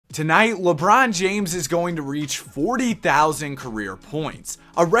Tonight, LeBron James is going to reach 40,000 career points,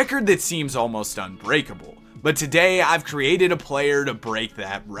 a record that seems almost unbreakable. But today, I've created a player to break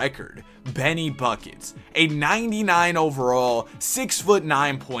that record, Benny Buckets, a 99 overall,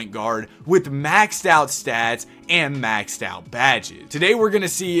 6'9" point guard with maxed out stats and maxed out badges. Today, we're going to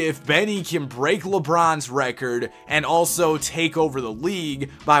see if Benny can break LeBron's record and also take over the league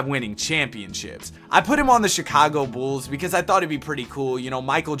by winning championships. I put him on the Chicago Bulls because I thought it'd be pretty cool. You know,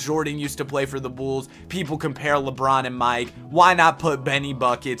 Michael Jordan used to play for the Bulls. People compare LeBron and Mike. Why not put Benny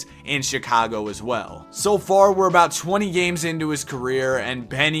Buckets in Chicago as well? So far, we're about 20 games into his career, and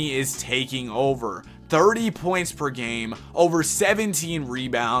Benny is taking over. 30 points per game, over 17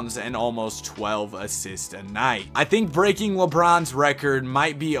 rebounds, and almost 12 assists a night. I think breaking LeBron's record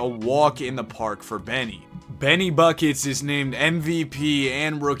might be a walk in the park for Benny. Benny Buckets is named MVP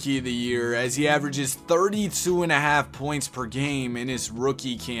and Rookie of the Year as he averages 32.5 points per game in his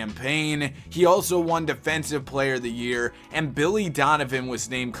rookie campaign. He also won Defensive Player of the Year, and Billy Donovan was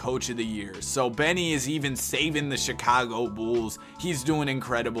named Coach of the Year. So Benny is even saving the Chicago Bulls. He's doing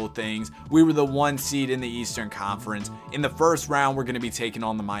incredible things. We were the 1 seed in the Eastern Conference. In the first round, we're going to be taking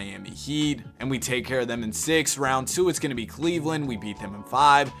on the Miami Heat, and we take care of them in 6. Round 2, it's going to be Cleveland. We beat them in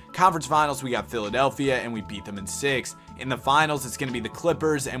 5. Conference Finals, we got Philadelphia, and we beat them in 6. In the finals, it's going to be the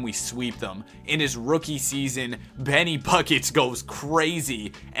Clippers, and we sweep them. In his rookie season, Benny Buckets goes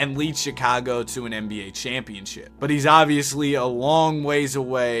crazy and leads Chicago to an NBA championship. But he's obviously a long ways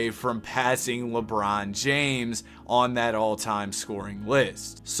away from passing LeBron James on that all-time scoring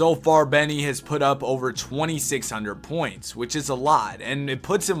list. So far, Benny has put up over 2,600 points, which is a lot, and it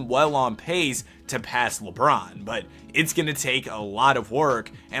puts him well on pace to pass LeBron, but it's going to take a lot of work,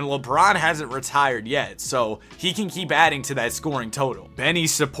 and LeBron hasn't retired yet, so he can keep adding to that scoring total.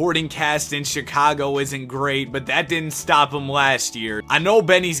 Benny's supporting cast in Chicago isn't great, but that didn't stop him last year. I know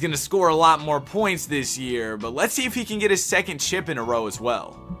Benny's going to score a lot more points this year, but let's see if he can get his second chip in a row as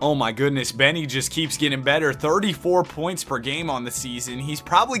well. Oh my goodness, Benny just keeps getting better. 34 points per game on the season. He's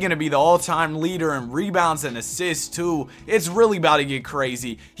probably going to be the all-time leader in rebounds and assists too. It's really about to get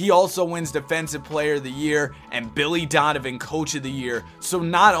crazy. He also wins Defensive Player of the Year and Billy Donovan Coach of the Year. So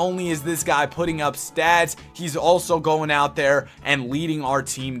not only is this guy putting up stats, he's also going out there and leading our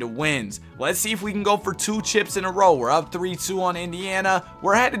team to wins. Let's see if we can go for 2 chips in a row. We're up 3-2 on Indiana.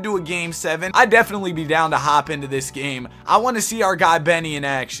 We're headed to a game 7. I'd definitely be down to hop into this game. I want to see our guy Benny in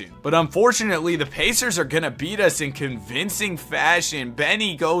action. But unfortunately, the Pacers are going to beat us in convincing fashion.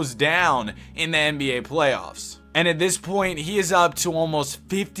 Benny goes down in the NBA playoffs. And at this point, he is up to almost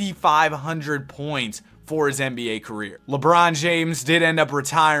 5,500 points for his NBA career. LeBron James did end up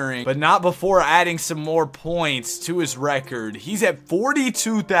retiring, but not before adding some more points to his record. He's at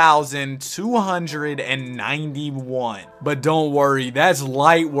 42,291. But don't worry, that's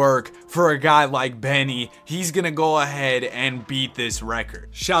light work for a guy like Benny. He's gonna go ahead and beat this record.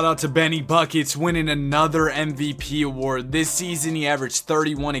 Shout out to Benny Buckets winning another MVP award. This season, he averaged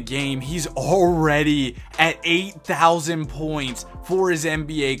 31 a game. He's already at 8,000 points for his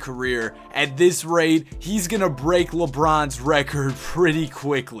NBA career. At this rate, he's gonna break LeBron's record pretty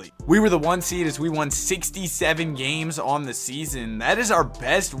quickly. We were the 1 seed as we won 67 games on the season. That is our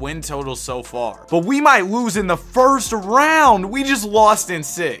best win total so far. But we might lose in the first round. We just lost in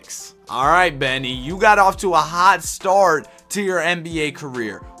 6. All right, Benny, you got off to a hot start to your NBA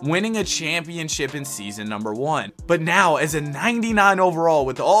career, winning a championship in season number 1. But now, as a 99 overall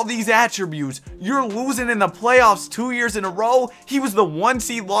with all these attributes, you're losing in the playoffs 2 years in a row. He was the 1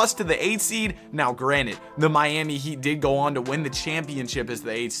 seed, lost to the 8 seed. Now, granted, the Miami Heat did go on to win the championship as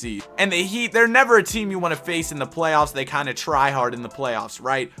the 8 seed. And the Heat, they're never a team you want to face in the playoffs. They kind of try hard in the playoffs,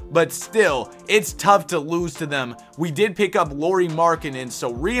 right? But still, it's tough to lose to them. We did pick up Lauri Markkanen,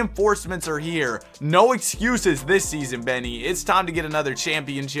 so reinforcements are here. No excuses this season, Benny. It's time to get another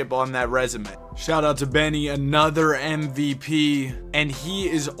championship on that resume. Shout out to Benny, another MVP, and he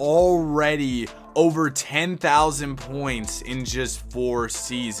is already over 10,000 points in just 4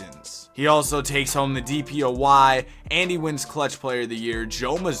 seasons. He also takes home the DPOY, and he wins Clutch Player of the Year.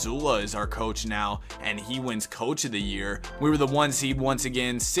 Joe Mazzulla is our coach now, and he wins Coach of the Year. We were the 1 seed once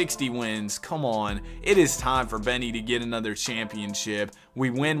again, 60 wins. Come on, it is time for Benny to get another championship.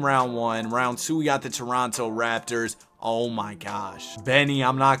 We win round 1. Round 2, we got the Toronto Raptors. Oh my gosh. Benny,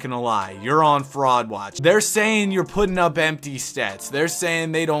 I'm not gonna lie, you're on fraud watch. They're saying you're putting up empty stats. They're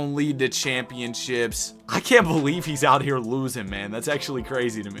saying they don't lead to championships. I can't believe he's out here losing, man. That's actually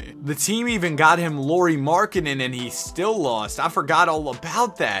crazy to me. The team even got him Lauri Markkanen and he still lost. I forgot all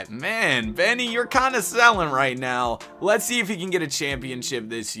about that. Man, Benny, you're kind of selling right now. Let's see if he can get a championship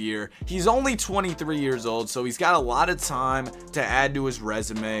this year. He's only 23 years old, so he's got a lot of time to add to his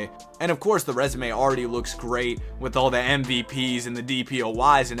resume. And of course, the resume already looks great with all the MVPs and the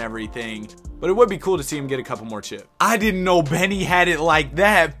DPOYs and everything. But it would be cool to see him get a couple more chips. I didn't know Benny had it like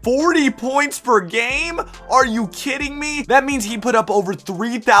that. 40 points per game? Are you kidding me? That means he put up over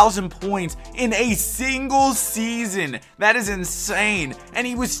 3,000 points in a single season. That is insane. And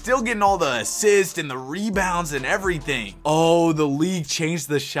he was still getting all the assists and the rebounds and everything. Oh, the league changed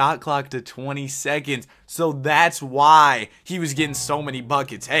the shot clock to 20 seconds. So that's why he was getting so many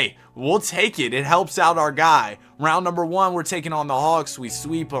buckets. Hey, we'll take it. It helps out our guy. Round number 1, we're taking on the Hawks. We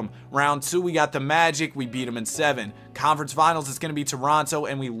sweep them. Round 2, we got the Magic. We beat them in 7. Conference Finals, it's going to be Toronto,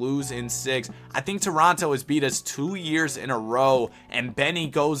 and we lose in 6. I think Toronto has beat us 2 years in a row, and Benny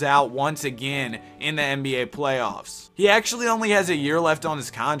goes out once again in the NBA playoffs. He actually only has a year left on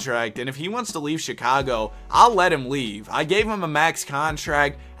his contract, and if he wants to leave Chicago, I'll let him leave. I gave him a max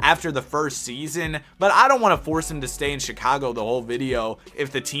contract after the first season, but I don't want to force him to stay in Chicago the whole video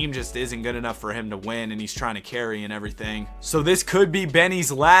if the team just isn't good enough for him to win and he's trying to carry and everything. So this could be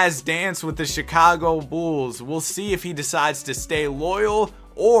Benny's last dance with the Chicago Bulls. We'll see if he decides to stay loyal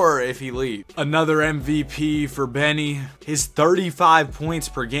or if he leaves. Another MVP for Benny. His 35 points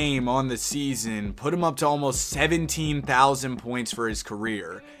per game on the season put him up to almost 17,000 points for his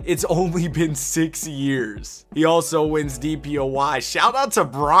career. It's only been 6 years. He also wins DPOY. Shout out to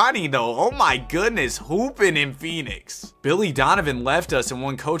Bronny though. Oh my goodness, hooping in Phoenix. Billy Donovan left us and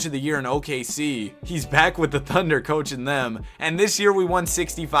won Coach of the Year in OKC. He's back with the Thunder coaching them. And this year we won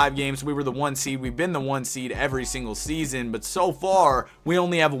 65 games. We were the 1 seed. We've been the 1 seed every single season, but so far we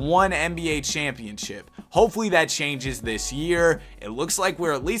only have 1 NBA championship. Hopefully that changes this year. It looks like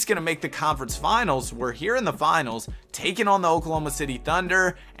we're at least going to make the conference finals. We're here in the finals, taking on the Oklahoma City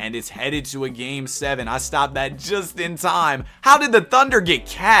Thunder, and it's headed to a game 7. I stopped that just in time. How did the Thunder get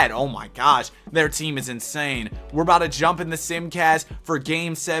cat? Oh my gosh, their team is insane. We're about to jump in the Simcast for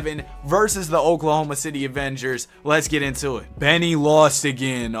game 7 versus the Oklahoma City Avengers. Let's get into it. Benny lost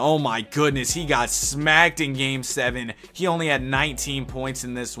again. Oh my goodness, he got smacked in game 7. He only had 19 points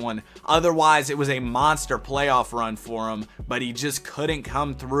in this one. Otherwise, it was a monster playoff run for him, but he just couldn't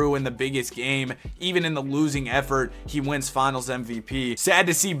come through in the biggest game. Even in the losing effort, he wins finals MVP. Sad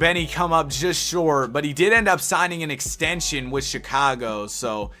to see Benny come up just short, but he did end up signing an extension with Chicago,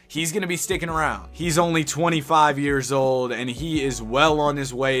 so he's going to be sticking around. He's only 25 years old, and he is well on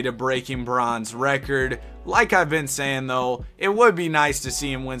his way to breaking Bron's record. Like I've been saying though, it would be nice to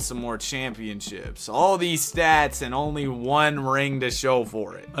see him win some more championships. All these stats and only 1 ring to show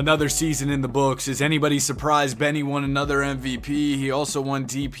for it. Another season in the books. Is anybody surprised Benny won another MVP? He also won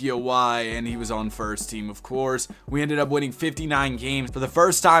DPOY and he was on first team, of course. We ended up winning 59 games. For the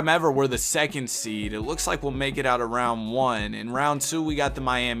first time ever, we're the 2nd seed. It looks like we'll make it out of round 1. In round 2, we got the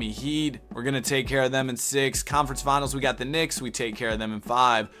Miami Heat. We're going to take care of them in 6. Conference Finals, we got the Knicks. We take care of them in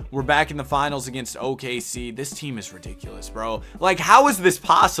 5. We're back in the finals against OKC. This team is ridiculous, bro. Like, how is this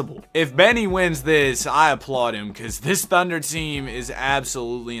possible? If Benny wins this, I applaud him because this Thunder team is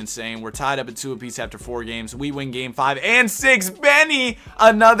absolutely insane. We're tied up at 2 apiece after 4 games. We win game 5 and 6. Benny,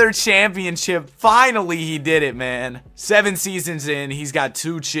 another championship. Finally, he did it, man. 7 seasons in, he's got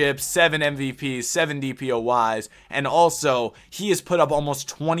 2 chips, 7 MVPs, 7 DPOYs, and also, he has put up almost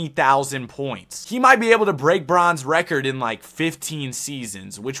 20,000 points. He might be able to break Bron's record in like 15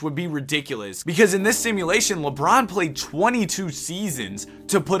 seasons, which would be ridiculous because in this simulation, LeBron played 22 seasons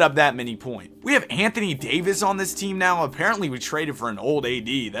to put up that many points. We have Anthony Davis on this team now. Apparently we traded for an old AD.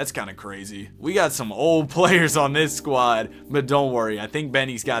 That's kind of crazy. We got some old players on this squad, but don't worry. I think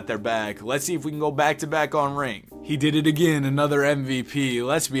Benny's got their back. Let's see if we can go back to back on ring. He did it again, another MVP.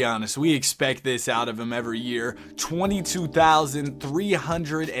 Let's be honest, we expect this out of him every year.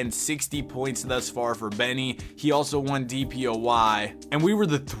 22,360 points thus far for Benny. He also won DPOY, and we were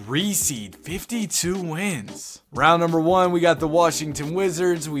the 3 seed, 52 wins. Round number 1, we got the Washington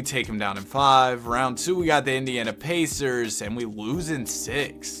Wizards. We take them down in 5. Round 2, we got the Indiana Pacers, and we lose in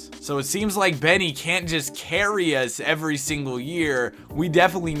 6. So it seems like Benny can't just carry us every single year. We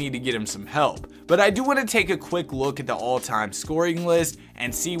definitely need to get him some help. But I do want to take a quick look at the all-time scoring list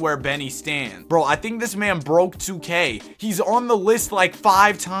and see where Benny stands. Bro, I think this man broke 2K. He's on the list like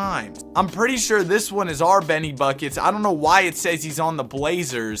 5 times. I'm pretty sure this one is our Benny buckets. I don't know why it says he's on the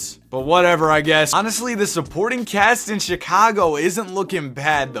Blazers, but whatever, I guess. Honestly, the supporting cast in Chicago isn't looking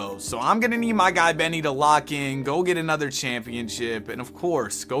bad though, so I'm gonna need my guy Benny to lock in, go get another championship, and of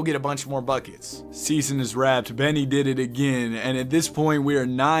course, go get a bunch more buckets. Season is wrapped. Benny did it again, and at this point, we are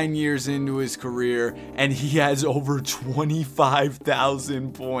 9 years into his career, and he has over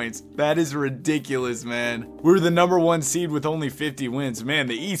 25,000 points. That is ridiculous, man. We're the #1 seed with only 50 wins. Man,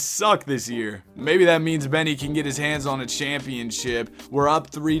 the East suck this year. Maybe that means Benny can get his hands on a championship. We're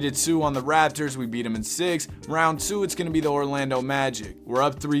up 3-2 on the Raptors. We beat them in 6. Round 2, it's going to be the Orlando Magic. We're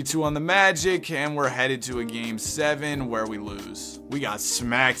up 3-2 on the Magic, and we're headed to a Game 7 where we lose. We got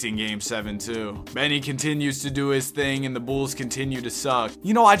smacked in Game 7 too. Benny continues to do his thing, and the Bulls continue to suck.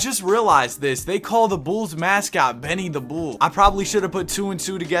 You know, I just realized this. They call the Bulls mascot Benny the Bull. I probably should have put 2 and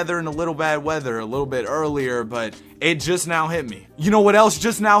 2 together in a little bad weather a little bit earlier, but it just now hit me. You know what else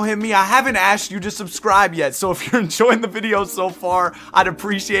just now hit me? I haven't asked you to subscribe yet, so if you're enjoying the video so far, I'd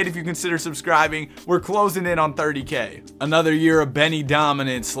appreciate if you consider subscribing. We're closing in on 30K. Another year of Benny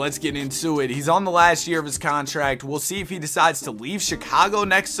dominance. Let's get into it. He's on the last year of his contract. We'll see if he decides to leave Chicago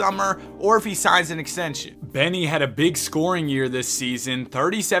next summer or if he signs an extension. Benny had a big scoring year this season,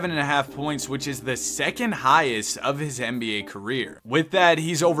 37.5 points, which is the second highest of his NBA career. With that,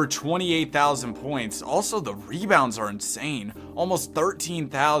 he's over 28,000 points. Also, the rebounds are insane, almost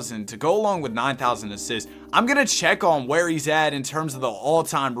 13,000 to go along with 9,000 assists. I'm gonna check on where he's at in terms of the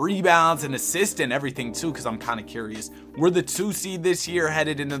all-time rebounds and assists and everything too, because I'm kind of curious. We're the 2 seed this year,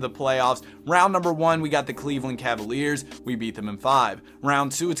 headed into the playoffs. Round #1, we got the Cleveland Cavaliers. We beat them in 5.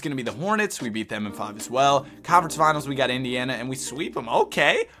 Round 2, it's gonna be the Hornets. We beat them in 5 as well. Conference Finals, we got Indiana, and we sweep them.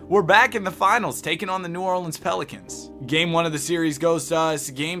 Okay, we're back in the finals, taking on the New Orleans Pelicans. Game 1 of the series goes to us.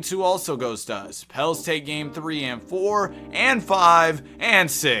 Game 2 also goes to us. Pels take Game 3 and 4 and 5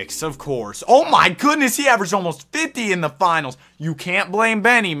 and 6, of course. Oh my goodness, he averaged almost 50 in the finals. You can't blame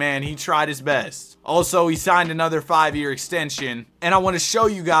Benny, man. He tried his best. Also, he signed another 5-year extension, and I want to show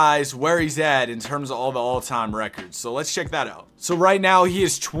you guys where he's at in terms of all the all-time records. So let's check that out. So right now, he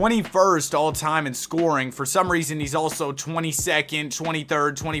is 21st all-time in scoring. For some reason, he's also 22nd,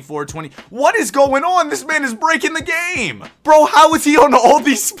 23rd, 24th, 20. What is going on? This man is breaking the game. Bro, how is he on all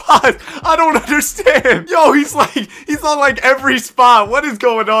these spots? I don't understand. Yo, he's on like every spot. What is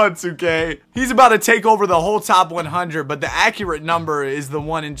going on, 2K? He's about to take over the whole top 100, but the accurate number is the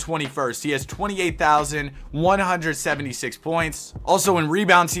one in 21st. He has 28,176 points. Also in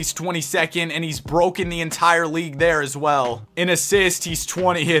rebounds, he's 22nd, and he's broken the entire league there as well. In assists, he's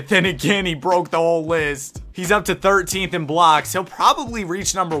 20th, and again, he broke the whole list. He's up to 13th in blocks. He'll probably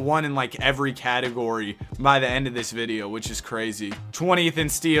reach #1 in like every category by the end of this video, which is crazy. 20th in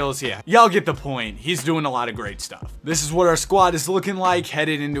steals. Yeah, y'all get the point. He's doing a lot of great stuff. This is what our squad is looking like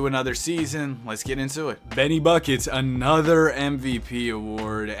headed into another season. Let's get into it. Benny Buckets, another MVP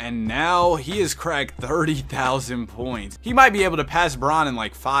award, and now he has cracked 30,000 points. He might be able to pass Bron in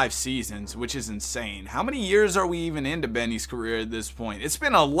like 5 seasons, which is insane. How many years are we even into Benny's career at this point? It's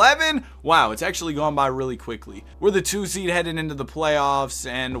been 11? Wow, it's actually gone by really quickly. We're the 2 seed heading into the playoffs,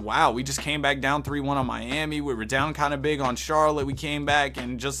 and wow, we just came back down 3-1 on Miami. We were down kind of big on Charlotte. We came back,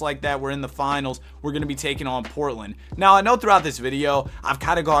 and just like that, we're in the finals. We're going to be taking on Portland. Now, I know throughout this video, I've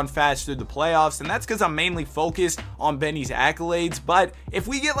kind of gone fast through the playoffs, and that's because I'm mainly focused on Benny's accolades, but if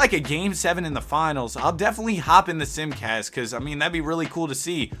we get like a Game 7 in the finals, I'll definitely hop in the Simcast, because, I mean, that'd be really cool to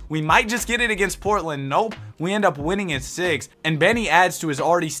see. We might just get it against Portland. Nope. We end up winning in 6, and Benny adds to his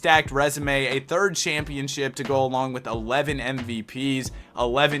already stacked resume a 3rd championship to go along with 11 MVPs,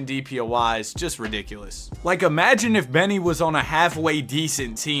 11 DPOIs, just ridiculous. Like, imagine if Benny was on a halfway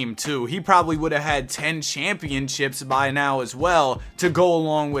decent team too. He probably would have had 10 championships by now as well to go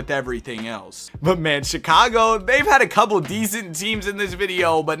along with everything else. But man, Chicago, they've had a couple decent teams in this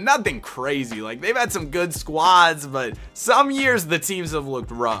video, but nothing crazy. Like, they've had some good squads, but some years the teams have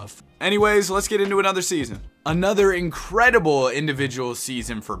looked rough. Anyways, let's get into another season. Another incredible individual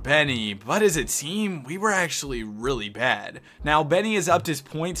season for Benny, but as a team, we were actually really bad. Now, Benny has upped his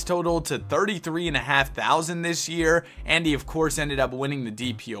points total to 33,500 this year, and he of course ended up winning the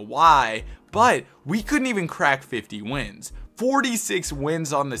DPOI, but we couldn't even crack 50 wins. 46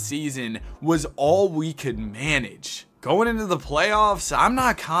 wins on the season was all we could manage. Going into the playoffs, I'm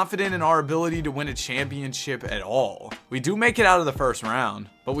not confident in our ability to win a championship at all. We do make it out of the first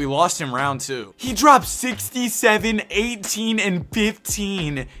round, but we lost in round 2. He dropped 67, 18, and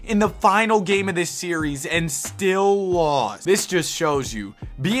 15 in the final game of this series and still lost. This just shows you,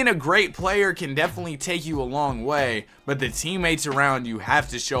 being a great player can definitely take you a long way, but the teammates around you have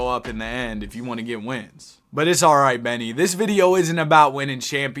to show up in the end if you want to get wins. But it's alright, Benny. This video isn't about winning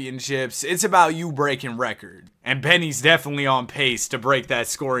championships, it's about you breaking record. And Benny's definitely on pace to break that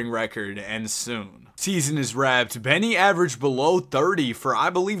scoring record, and soon. Season is wrapped. Benny averaged below 30 for, I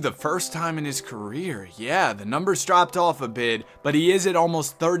believe, the first time in his career. Yeah, the numbers dropped off a bit, but he is at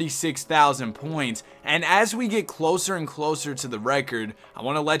almost 36,000 points. And as we get closer and closer to the record, I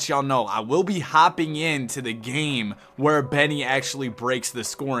want to let y'all know I will be hopping into the game where Benny actually breaks the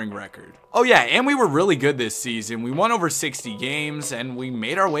scoring record. Oh yeah, and we were really good this season. We won over 60 games, and we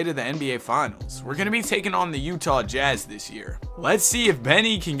made our way to the NBA Finals. We're going to be taking on the Utah Jazz this year. Let's see if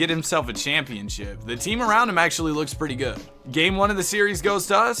Benny can get himself a championship. The team around him actually looks pretty good. Game 1 of the series goes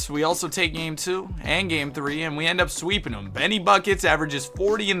to us. We also take Game 2 and Game 3, and we end up sweeping them. Benny Buckets averages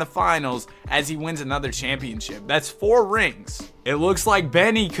 40 in the finals as he wins another championship. That's 4 rings. It looks like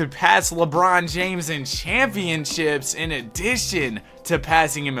Benny could pass LeBron James in championships in addition to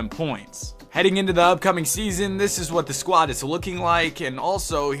passing him in points. Heading into the upcoming season, this is what the squad is looking like, and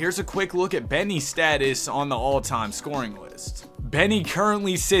also here's a quick look at Benny's status on the all-time scoring list. Benny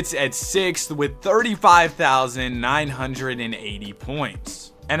currently sits at 6th with 35,980 points.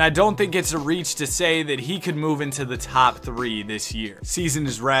 And I don't think it's a reach to say that he could move into the top 3 this year. Season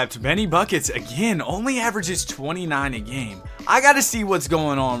is wrapped. Benny Buckets, again, only averages 29 a game. I gotta see what's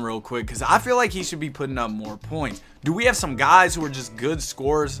going on real quick because I feel like he should be putting up more points. Do we have some guys who are just good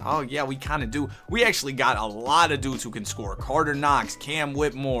scorers? Oh yeah, we kind of do. We actually got a lot of dudes who can score. Carter Knox, Cam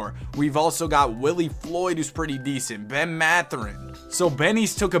Whitmore. We've also got Willie Floyd, who's pretty decent. Ben Mathurin. So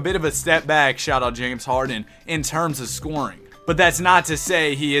Benny's took a bit of a step back, shout out James Harden, in terms of scoring. But that's not to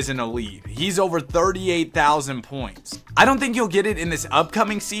say he isn't elite. He's over 38,000 points. I don't think he'll get it in this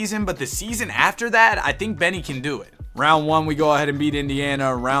upcoming season, but the season after that, I think Benny can do it. Round 1, we go ahead and beat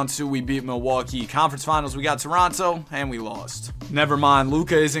Indiana. Round 2, we beat Milwaukee. Conference Finals, we got Toronto, and we lost. Never mind,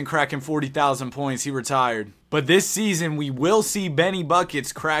 Luka isn't cracking 40,000 points. He retired. But this season, we will see Benny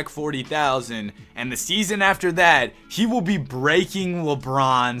Buckets crack 40,000, and the season after that, he will be breaking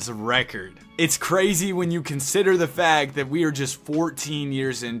LeBron's record. It's crazy when you consider the fact that we are just 14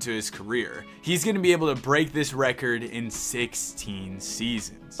 years into his career. He's going to be able to break this record in 16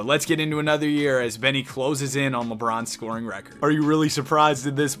 seasons. But let's get into another year as Benny closes in on LeBron's scoring record. Are you really surprised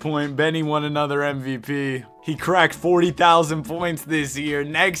at this point? Benny won another MVP. He cracked 40,000 points this year.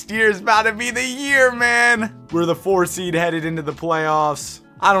 Next year is about to be the year, man. We're the 4 seed headed into the playoffs.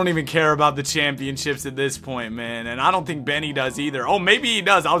 I don't even care about the championships at this point, man. And I don't think Benny does either. Oh, maybe he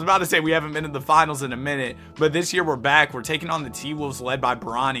does. I was about to say we haven't been in the finals in a minute. But this year we're back. We're taking on the T-Wolves led by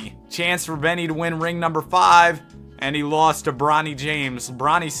Bronny. Chance for Benny to win ring number 5. And he lost to Bronny James.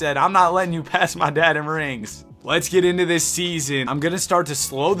 Bronny said, I'm not letting you pass my dad in rings. Let's get into this season. I'm going to start to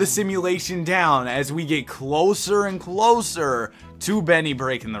slow the simulation down as we get closer and closer to Benny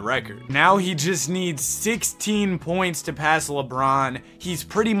breaking the record. Now he just needs 16 points to pass LeBron. He's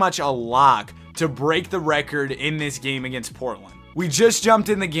pretty much a lock to break the record in this game against Portland. We just jumped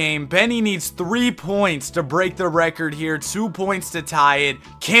in the game. Benny needs 3 points to break the record here. 2 points to tie it.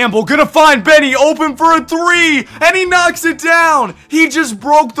 Campbell gonna find Benny open for a 3, and he knocks it down. He just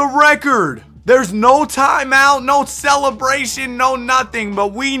broke the record. There's no timeout, no celebration, no nothing,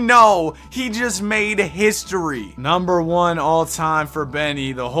 but we know he just made history. Number 1 all time for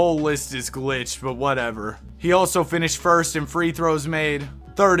Benny. The whole list is glitched, but whatever. He also finished 1st in free throws made,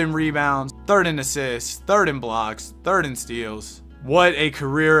 3rd in rebounds, 3rd in assists, 3rd in blocks, 3rd in steals. What a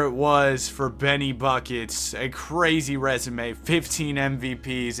career it was for Benny Buckets. A crazy resume, 15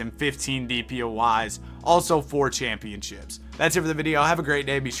 MVPs and 15 DPOYs, also 4 championships. That's it for the video. Have a great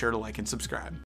day. Be sure to like and subscribe.